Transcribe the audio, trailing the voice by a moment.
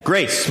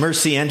Grace,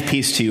 mercy, and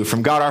peace to you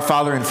from God our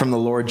Father and from the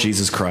Lord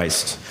Jesus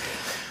Christ.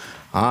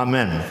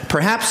 Amen.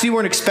 Perhaps you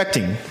weren't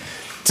expecting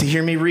to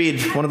hear me read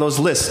one of those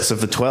lists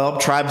of the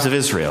 12 tribes of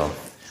Israel.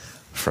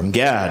 From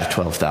Gad,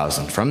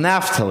 12,000. From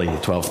Naphtali,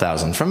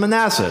 12,000. From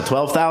Manasseh,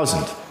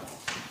 12,000. It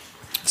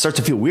starts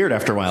to feel weird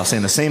after a while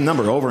saying the same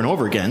number over and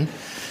over again.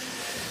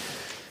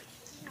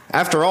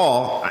 After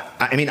all,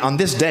 I mean, on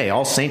this day,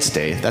 All Saints'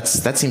 Day, that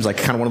seems like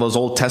kind of one of those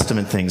Old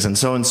Testament things. And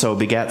so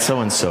begat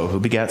so-and-so, who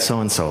begat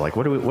so-and-so. Like,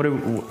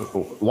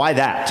 why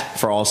that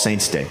for All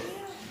Saints' Day?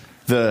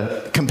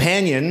 The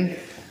companion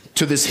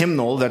to this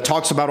hymnal that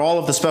talks about all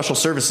of the special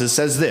services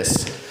says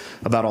this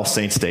about All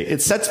Saints' Day.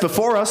 It sets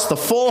before us the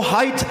full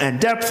height and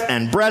depth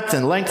and breadth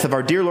and length of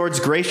our dear Lord's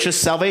gracious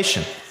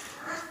salvation.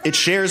 It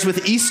shares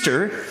with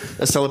Easter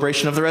a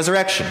celebration of the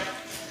resurrection,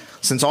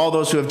 since all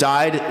those who have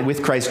died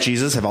with Christ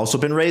Jesus have also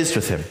been raised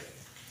with him.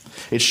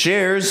 It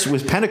shares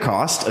with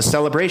Pentecost a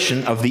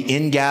celebration of the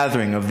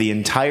ingathering of the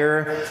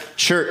entire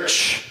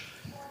church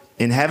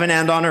in heaven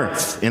and on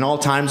earth, in all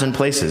times and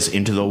places,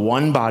 into the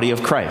one body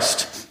of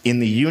Christ, in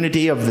the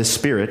unity of the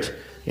Spirit,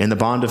 in the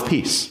bond of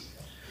peace.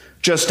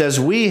 Just as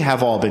we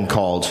have all been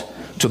called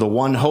to the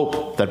one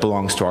hope that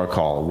belongs to our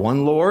call.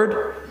 One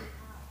Lord,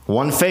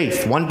 one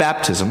faith, one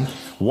baptism,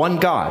 one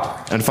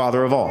God and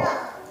Father of all.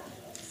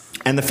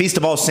 And the Feast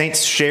of All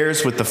Saints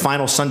shares with the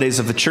final Sundays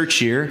of the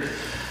church year.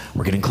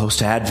 We're getting close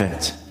to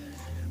Advent.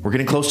 We're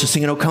getting close to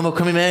singing O Come,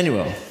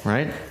 Emmanuel,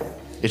 right?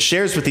 It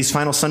shares with these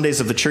final Sundays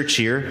of the church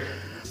year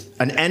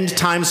an end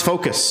times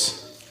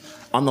focus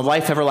on the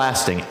life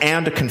everlasting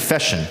and a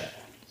confession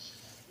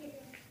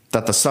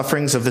that the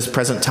sufferings of this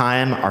present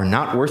time are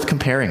not worth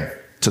comparing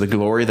to the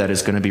glory that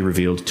is going to be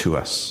revealed to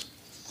us.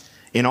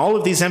 In all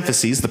of these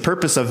emphases, the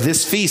purpose of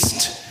this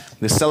feast,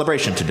 this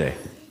celebration today,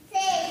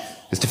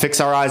 is to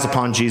fix our eyes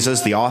upon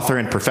Jesus, the author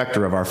and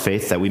perfecter of our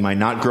faith, that we might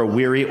not grow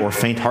weary or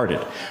faint-hearted.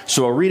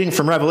 So a reading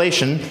from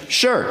Revelation,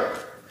 sure.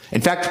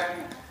 In fact,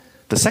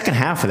 the second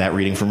half of that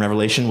reading from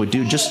Revelation would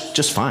do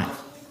just fine.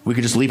 We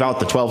could just leave out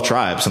the 12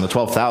 tribes and the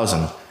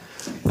 12,000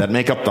 that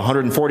make up the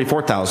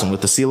 144,000 with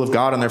the seal of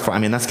God on their front.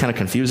 I mean, that's kind of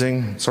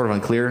confusing, sort of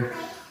unclear.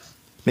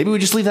 Maybe we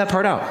just leave that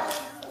part out,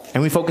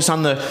 and we focus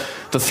on the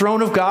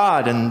throne of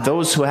God and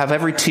those who have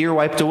every tear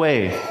wiped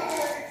away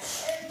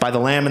by the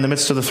Lamb in the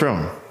midst of the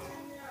throne.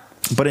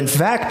 But in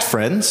fact,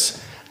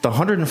 friends, the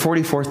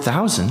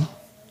 144,000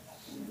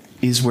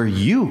 is where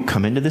you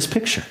come into this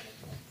picture.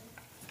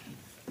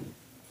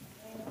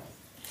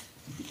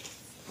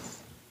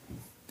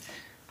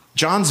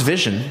 John's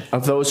vision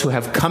of those who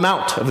have come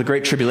out of the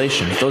Great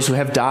Tribulation, those who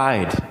have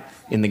died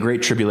in the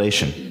Great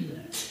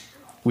Tribulation,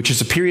 which is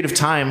a period of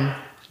time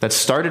that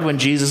started when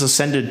Jesus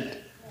ascended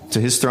to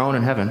his throne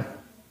in heaven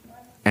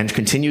and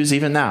continues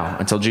even now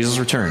until Jesus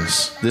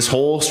returns. This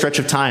whole stretch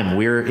of time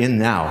we're in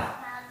now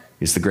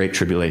is the Great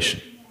Tribulation.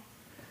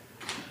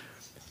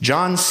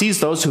 John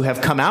sees those who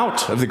have come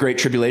out of the Great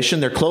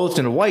Tribulation. They're clothed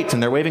in white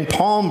and they're waving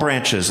palm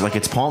branches like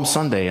it's Palm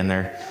Sunday, and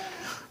they're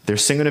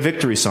singing a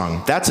victory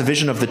song. That's a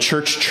vision of the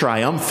church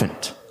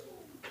triumphant.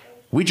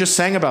 We just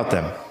sang about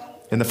them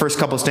in the first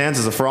couple of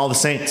stanzas of For All the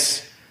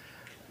Saints.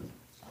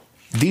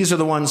 These are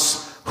the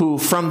ones who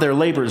from their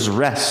labors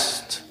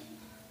rest.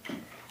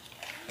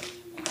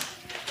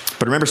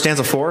 But remember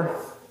stanza 4?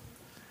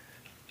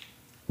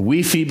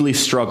 We feebly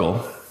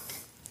struggle,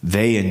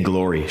 they in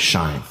glory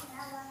shine.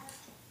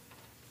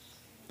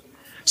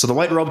 So the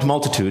white-robed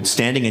multitude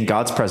standing in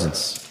God's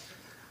presence,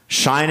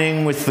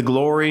 shining with the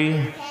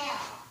glory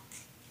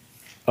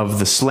of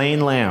the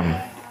slain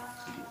Lamb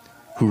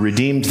who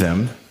redeemed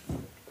them,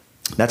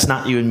 that's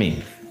not you and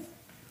me.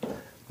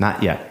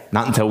 Not yet.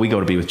 Not until we go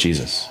to be with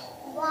Jesus.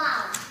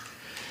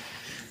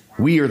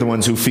 We are the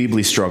ones who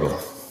feebly struggle.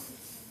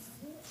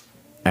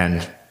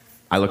 And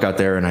I look out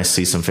there and I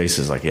see some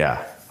faces like,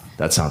 yeah,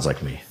 that sounds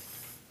like me.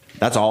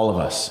 That's all of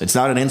us. It's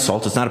not an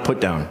insult. It's not a put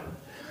down.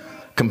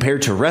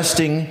 Compared to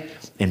resting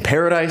in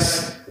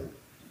paradise,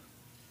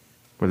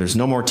 where there's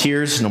no more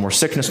tears, no more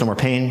sickness, no more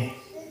pain,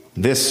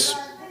 this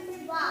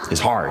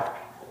is hard.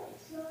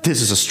 This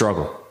is a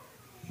struggle.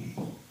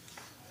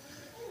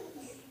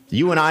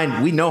 You and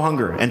I, we know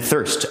hunger and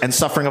thirst and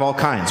suffering of all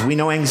kinds. We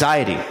know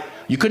anxiety.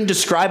 You couldn't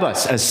describe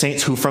us as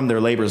saints who from their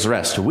labors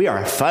rest. We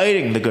are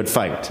fighting the good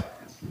fight.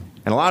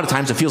 And a lot of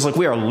times it feels like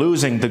we are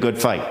losing the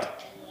good fight.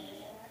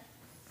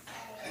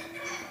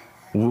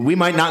 We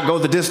might not go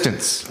the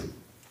distance.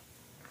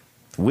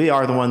 We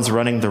are the ones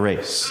running the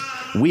race.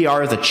 We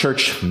are the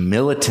church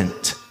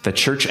militant, the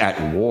church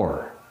at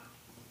war.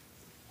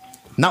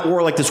 Not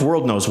war like this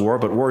world knows war,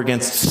 but war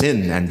against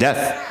sin and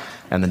death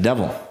and the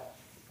devil.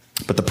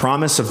 But the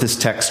promise of this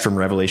text from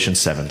Revelation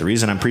 7, the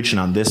reason I'm preaching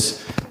on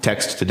this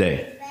text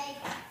today,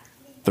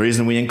 the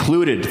reason we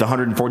included the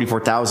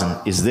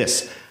 144,000 is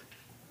this.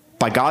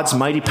 By God's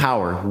mighty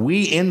power,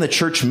 we in the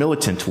church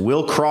militant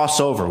will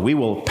cross over. We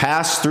will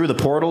pass through the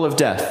portal of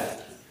death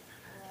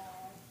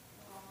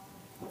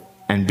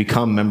and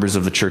become members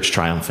of the church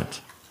triumphant.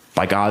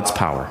 By God's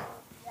power,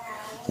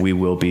 we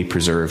will be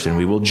preserved and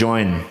we will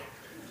join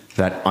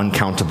that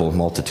uncountable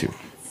multitude.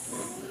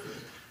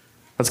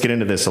 Let's get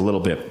into this a little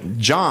bit.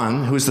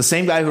 John, who is the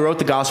same guy who wrote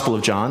the Gospel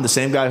of John, the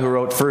same guy who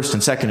wrote 1st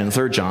and 2nd and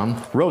 3rd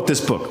John, wrote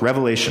this book,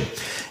 Revelation.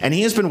 And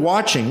he has been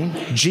watching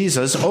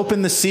Jesus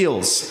open the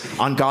seals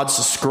on God's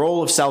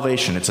scroll of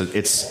salvation. It's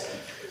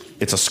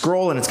a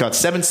scroll, and it's got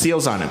 7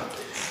 seals on it.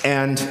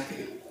 And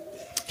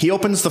he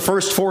opens the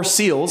first 4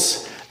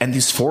 seals, and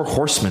these 4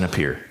 horsemen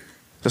appear.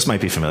 This might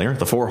be familiar.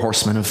 The 4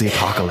 horsemen of the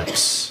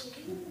apocalypse,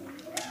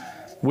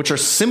 which are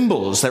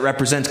symbols that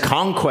represent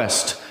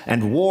conquest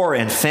and war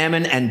and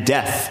famine and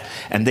death.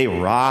 And they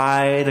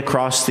ride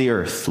across the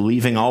earth,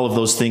 leaving all of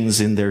those things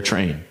in their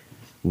train.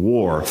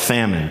 War,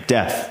 famine,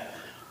 death,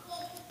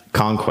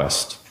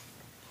 conquest.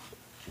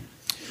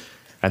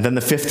 And then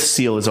the 5th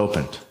seal is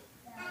opened.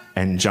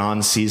 And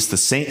John sees the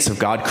saints of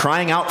God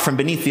crying out from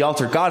beneath the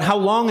altar, God, how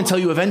long until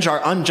you avenge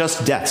our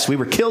unjust deaths? We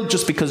were killed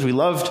just because we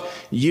loved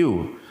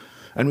you.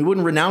 And we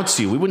wouldn't renounce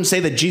you. We wouldn't say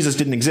that Jesus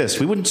didn't exist.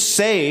 We wouldn't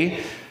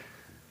say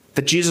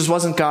that Jesus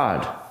wasn't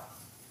God.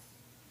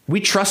 We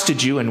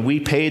trusted you and we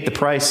paid the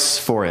price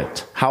for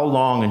it. How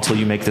long until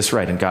you make this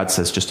right? And God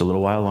says, just a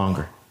little while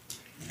longer.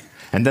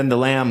 And then the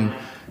Lamb,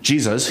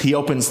 Jesus, he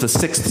opens the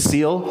 6th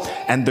seal,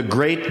 and the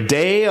great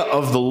day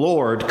of the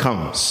Lord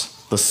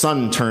comes. The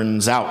sun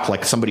turns out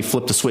like somebody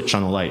flipped a switch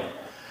on a light.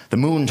 The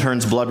moon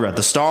turns blood red.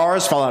 The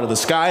stars fall out of the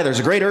sky. There's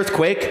a great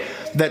earthquake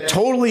that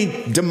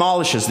totally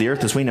demolishes the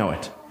earth as we know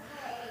it.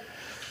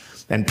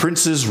 And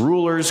princes,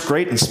 rulers,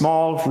 great and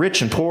small,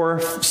 rich and poor,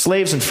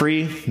 slaves and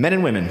free, men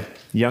and women,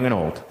 young and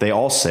old, they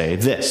all say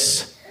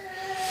this: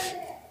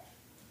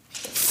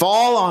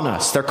 fall on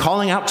us. They're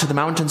calling out to the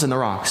mountains and the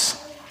rocks.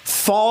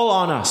 Fall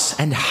on us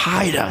and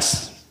hide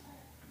us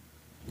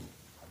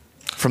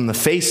from the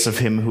face of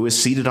him who is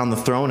seated on the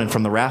throne and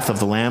from the wrath of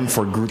the Lamb,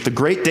 for the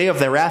great day of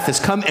their wrath has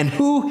come, and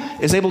who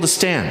is able to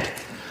stand?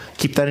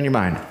 Keep that in your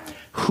mind.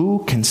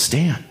 Who can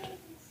stand?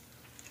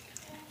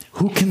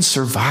 Who can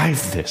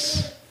survive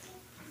this?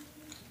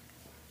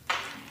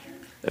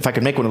 If I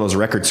could make one of those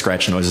record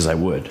scratch noises, I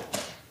would.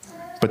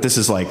 But this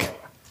is like,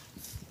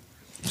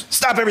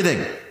 stop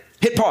everything,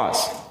 hit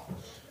pause.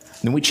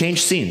 And then we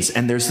change scenes,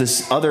 and there's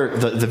this other,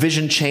 the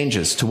vision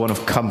changes to one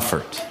of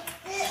comfort.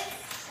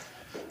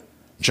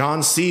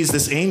 John sees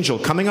this angel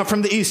coming up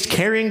from the east,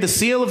 carrying the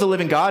seal of the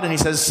living God, and he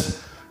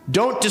says,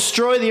 don't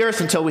destroy the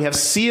earth until we have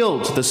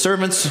sealed the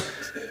servants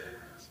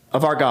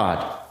of our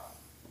God.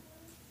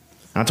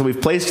 Until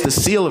we've placed the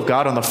seal of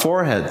God on the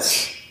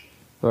foreheads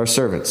of our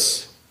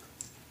servants.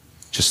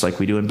 Just like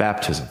we do in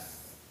baptism.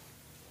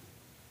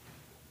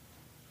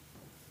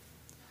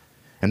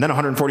 And then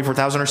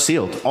 144,000 are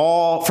sealed,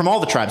 from all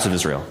the tribes of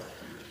Israel.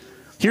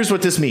 Here's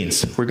what this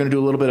means. We're going to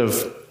do a little bit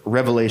of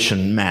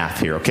revelation math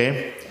here,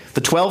 okay?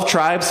 The 12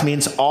 tribes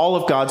means all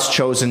of God's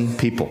chosen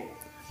people.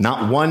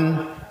 Not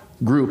one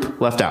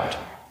group left out.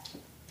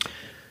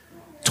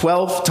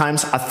 12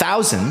 times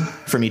 1,000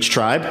 from each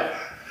tribe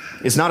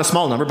is not a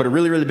small number, but a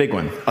really, really big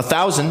one.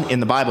 1,000 in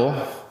the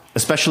Bible,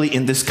 especially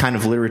in this kind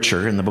of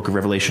literature in the book of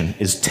Revelation,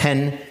 is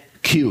 10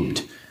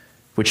 cubed,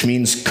 which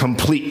means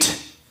complete.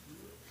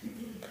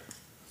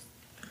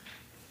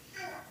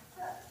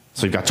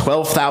 So you've got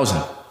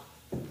 12,000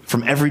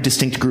 from every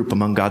distinct group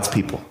among God's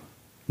people.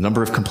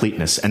 Number of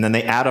completeness. And then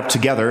they add up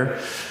together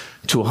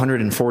to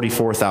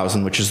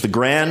 144,000, which is the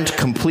grand,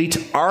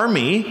 complete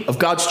army of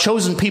God's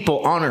chosen people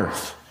on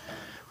earth.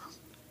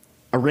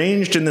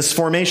 Arranged in this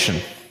formation.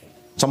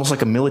 It's almost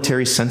like a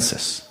military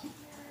census.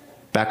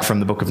 Back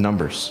from the book of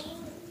Numbers.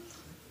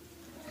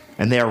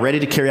 And they are ready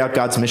to carry out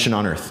God's mission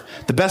on earth.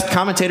 The best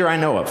commentator I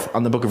know of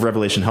on the book of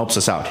Revelation helps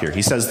us out here.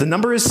 He says, the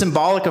number is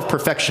symbolic of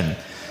perfection,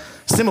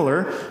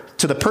 similar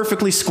to the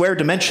perfectly square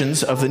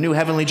dimensions of the new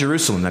heavenly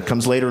Jerusalem that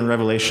comes later in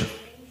Revelation,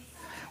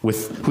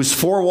 with whose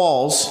 4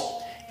 walls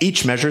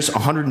each measures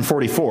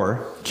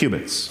 144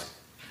 cubits.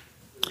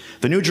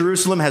 The new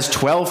Jerusalem has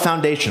 12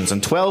 foundations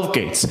and 12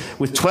 gates,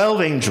 with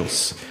 12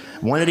 angels,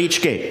 one at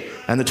each gate.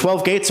 And the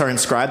 12 gates are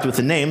inscribed with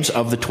the names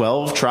of the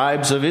 12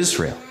 tribes of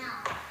Israel,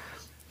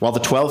 while the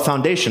 12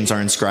 foundations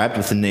are inscribed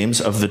with the names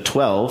of the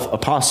 12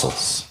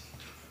 apostles.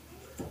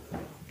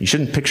 You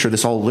shouldn't picture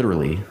this all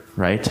literally,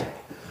 right?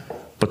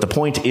 But the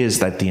point is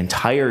that the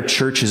entire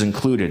church is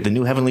included. The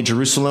new heavenly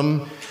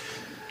Jerusalem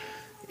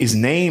is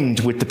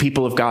named with the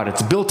people of God.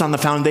 It's built on the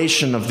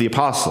foundation of the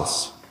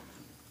apostles.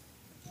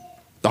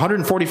 The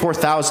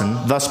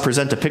 144,000 thus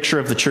present a picture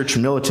of the church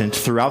militant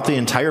throughout the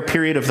entire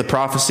period of the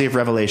prophecy of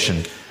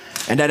Revelation,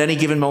 and at any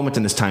given moment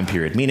in this time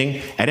period,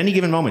 meaning at any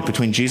given moment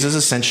between Jesus'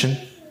 ascension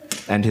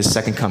and his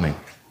second coming.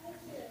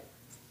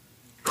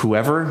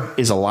 Whoever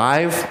is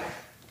alive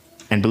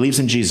and believes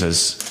in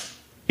Jesus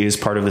is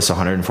part of this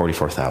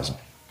 144,000.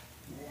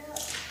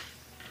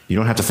 You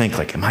don't have to think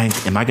like, am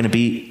I going to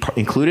be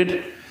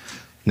included?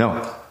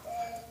 No,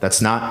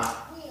 that's not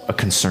a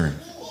concern.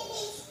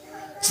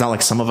 It's not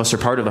like some of us are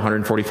part of the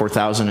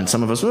 144,000 and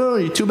some of us, well,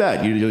 you're too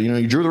bad.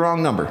 You drew the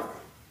wrong number.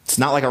 It's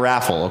not like a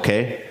raffle,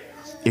 okay?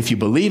 If you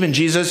believe in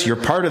Jesus, you're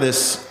part of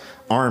this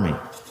army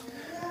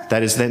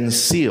that is then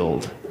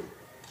sealed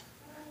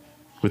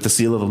with the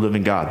seal of the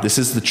living God. This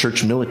is the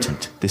church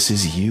militant. This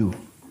is you.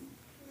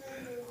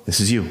 This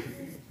is you.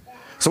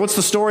 So what's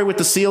the story with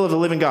the seal of the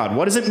living God?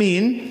 What does it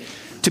mean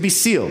to be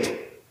sealed?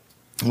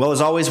 Well,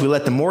 as always, we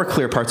let the more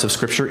clear parts of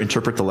Scripture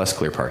interpret the less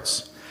clear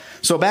parts.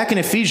 So back in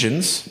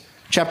Ephesians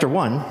chapter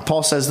 1,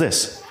 Paul says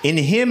this: in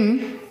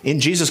him, in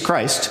Jesus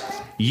Christ,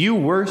 you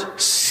were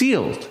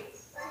sealed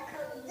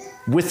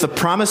with the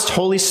promised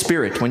Holy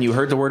Spirit when you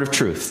heard the word of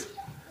truth,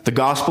 the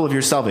gospel of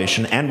your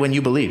salvation, and when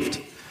you believed.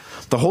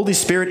 The Holy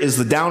Spirit is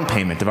the down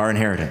payment of our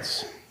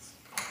inheritance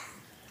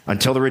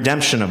until the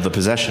redemption of the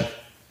possession,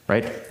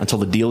 right? Until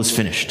the deal is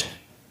finished,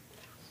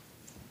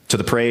 to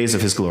the praise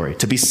of his glory.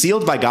 To be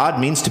sealed by God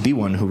means to be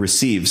one who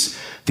receives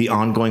the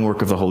ongoing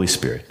work of the Holy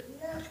Spirit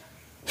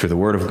through the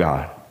word of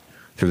God,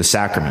 through the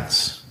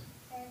sacraments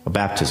of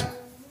baptism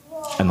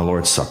and the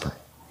Lord's Supper.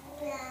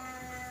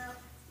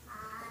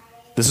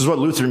 This is what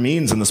Luther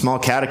means in the Small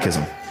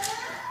Catechism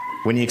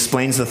when he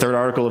explains the third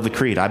article of the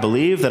Creed. I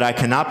believe that I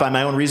cannot by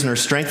my own reason or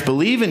strength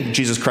believe in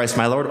Jesus Christ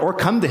my Lord or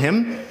come to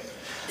him,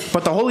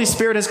 but the Holy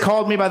Spirit has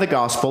called me by the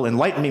gospel,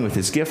 enlightened me with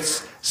his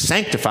gifts,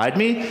 sanctified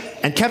me,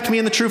 and kept me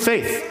in the true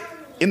faith.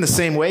 In the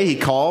same way, he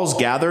calls,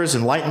 gathers,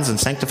 enlightens, and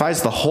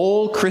sanctifies the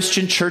whole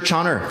Christian church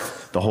on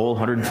earth, the whole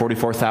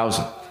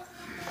 144,000,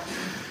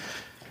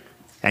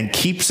 and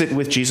keeps it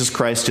with Jesus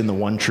Christ in the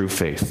one true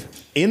faith.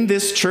 In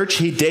this church,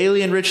 he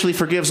daily and richly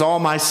forgives all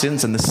my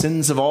sins and the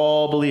sins of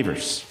all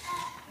believers.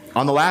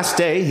 On the last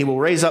day, he will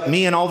raise up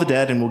me and all the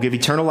dead and will give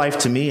eternal life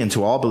to me and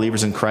to all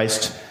believers in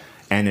Christ.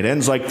 And it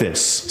ends like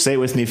this. Say it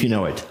with me if you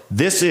know it.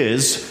 This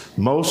is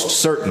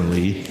most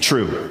certainly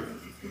true.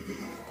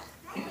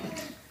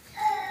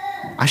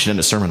 I should end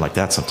a sermon like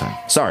that sometime.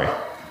 Sorry.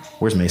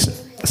 Where's Mason?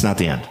 That's not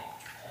the end.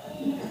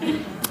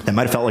 That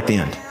might have felt like the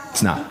end.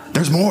 It's not.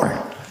 There's more.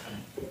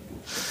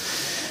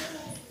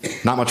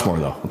 Not much more,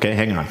 though. Okay,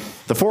 hang on.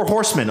 The four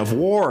horsemen of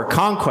war,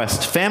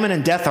 conquest, famine,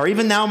 and death are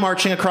even now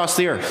marching across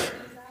the earth.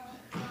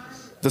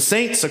 The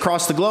saints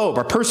across the globe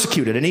are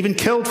persecuted and even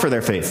killed for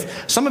their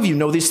faith. Some of you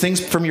know these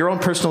things from your own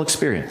personal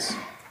experience.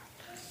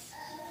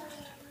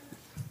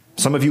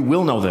 Some of you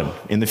will know them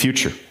in the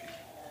future.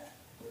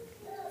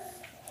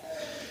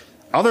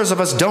 Others of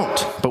us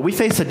don't, but we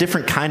face a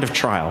different kind of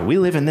trial. We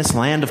live in this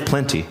land of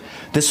plenty,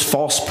 this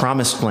false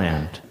promised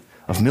land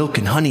of milk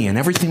and honey and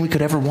everything we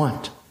could ever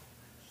want.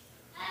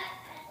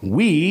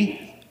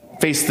 We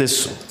face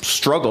this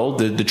struggle,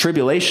 the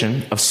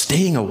tribulation of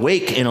staying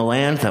awake in a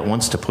land that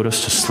wants to put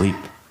us to sleep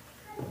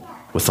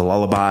with the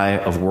lullaby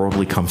of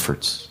worldly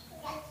comforts.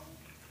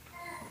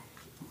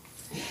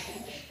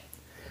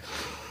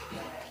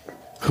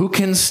 Who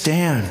can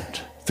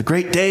stand? The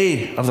great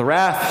day of the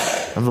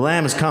wrath of the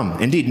Lamb has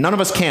come. Indeed, none of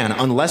us can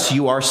unless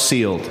you are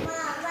sealed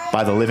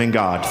by the living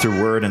God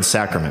through word and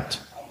sacrament.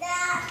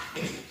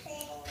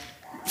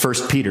 1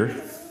 Peter,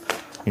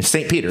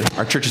 St. Peter,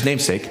 our church's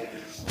namesake,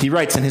 he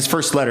writes in his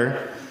first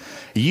letter,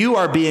 you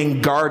are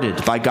being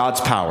guarded by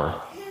God's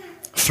power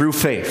through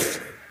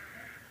faith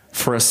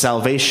for a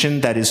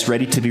salvation that is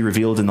ready to be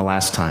revealed in the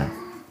last time.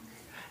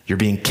 You're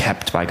being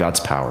kept by God's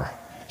power,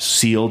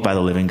 sealed by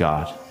the living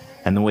God.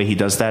 And the way he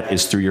does that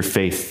is through your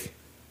faith.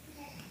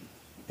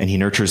 And he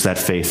nurtures that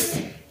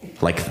faith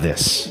like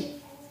this.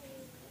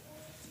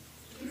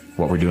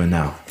 What we're doing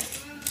now.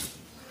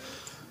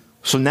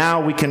 So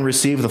now we can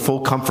receive the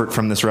full comfort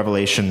from this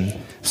Revelation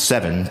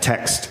 7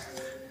 text.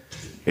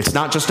 It's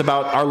not just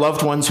about our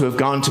loved ones who have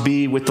gone to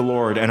be with the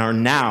Lord and are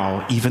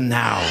now, even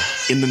now,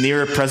 in the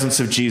near presence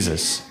of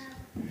Jesus.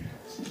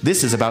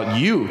 This is about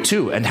you,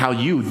 too, and how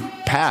you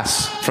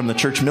pass from the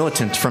church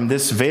militant, from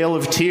this vale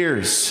of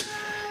tears,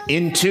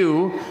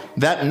 into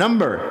that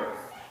number.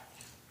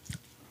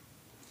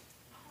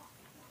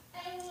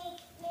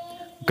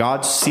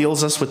 God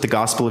seals us with the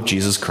gospel of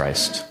Jesus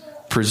Christ,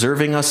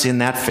 preserving us in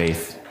that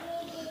faith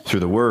through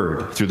the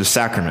word, through the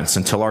sacraments,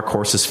 until our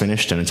course is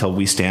finished and until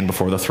we stand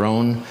before the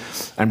throne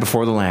and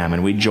before the Lamb,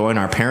 and we join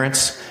our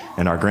parents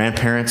and our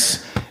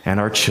grandparents and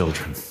our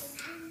children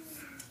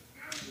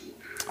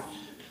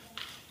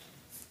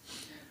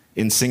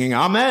in singing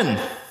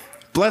Amen.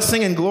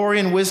 Blessing and glory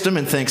and wisdom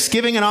and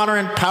thanksgiving and honor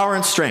and power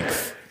and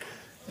strength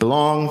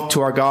belong to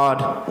our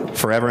God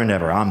forever and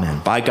ever.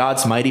 Amen. By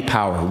God's mighty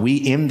power, we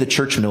in the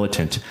church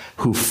militant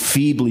who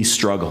feebly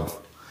struggle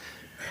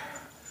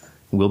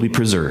will be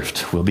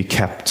preserved, will be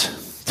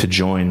kept to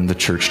join the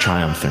church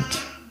triumphant.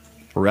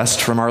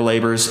 Rest from our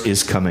labors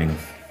is coming,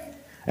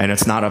 and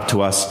it's not up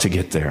to us to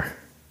get there.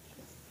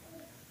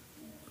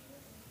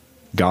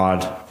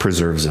 God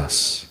preserves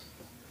us.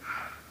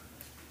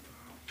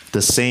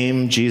 The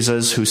same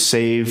Jesus who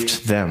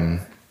saved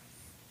them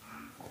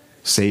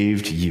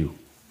saved you.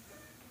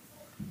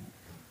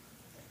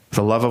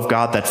 The love of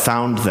God that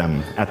found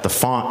them at the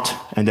font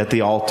and at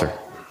the altar.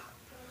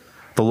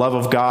 The love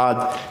of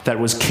God that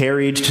was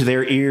carried to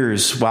their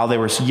ears while they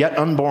were yet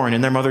unborn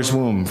in their mother's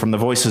womb from the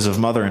voices of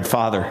mother and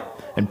father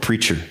and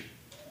preacher.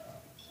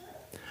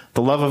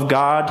 The love of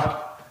God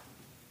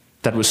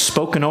that was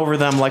spoken over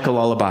them like a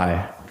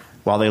lullaby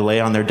while they lay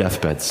on their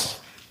deathbeds.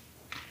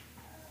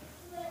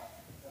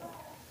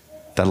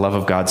 That love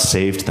of God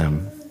saved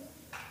them,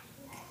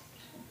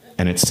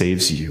 and it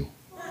saves you.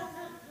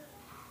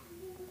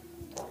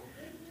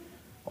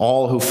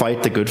 All who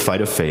fight the good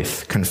fight of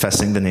faith,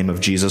 confessing the name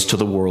of Jesus to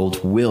the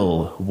world,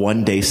 will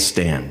one day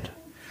stand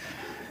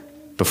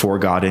before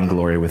God in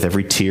glory with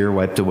every tear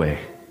wiped away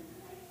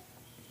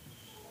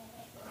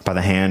by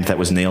the hand that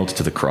was nailed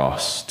to the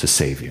cross to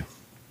save you.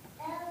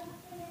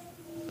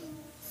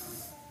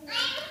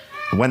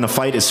 When the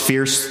fight is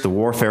fierce, the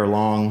warfare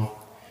long,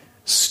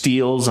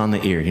 steals on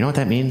the ear. You know what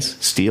that means?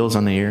 Steals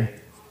on the ear?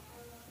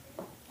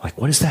 Like,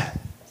 what is that?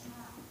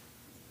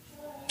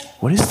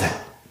 What is that?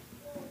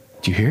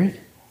 Do you hear it?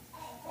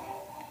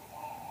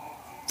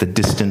 The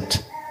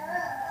distant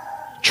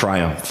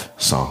triumph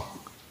song.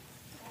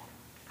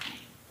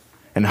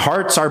 And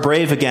hearts are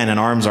brave again and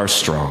arms are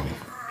strong.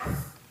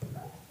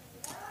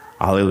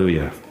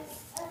 Alleluia.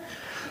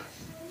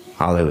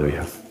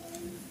 Alleluia.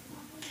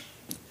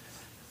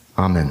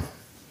 Amen.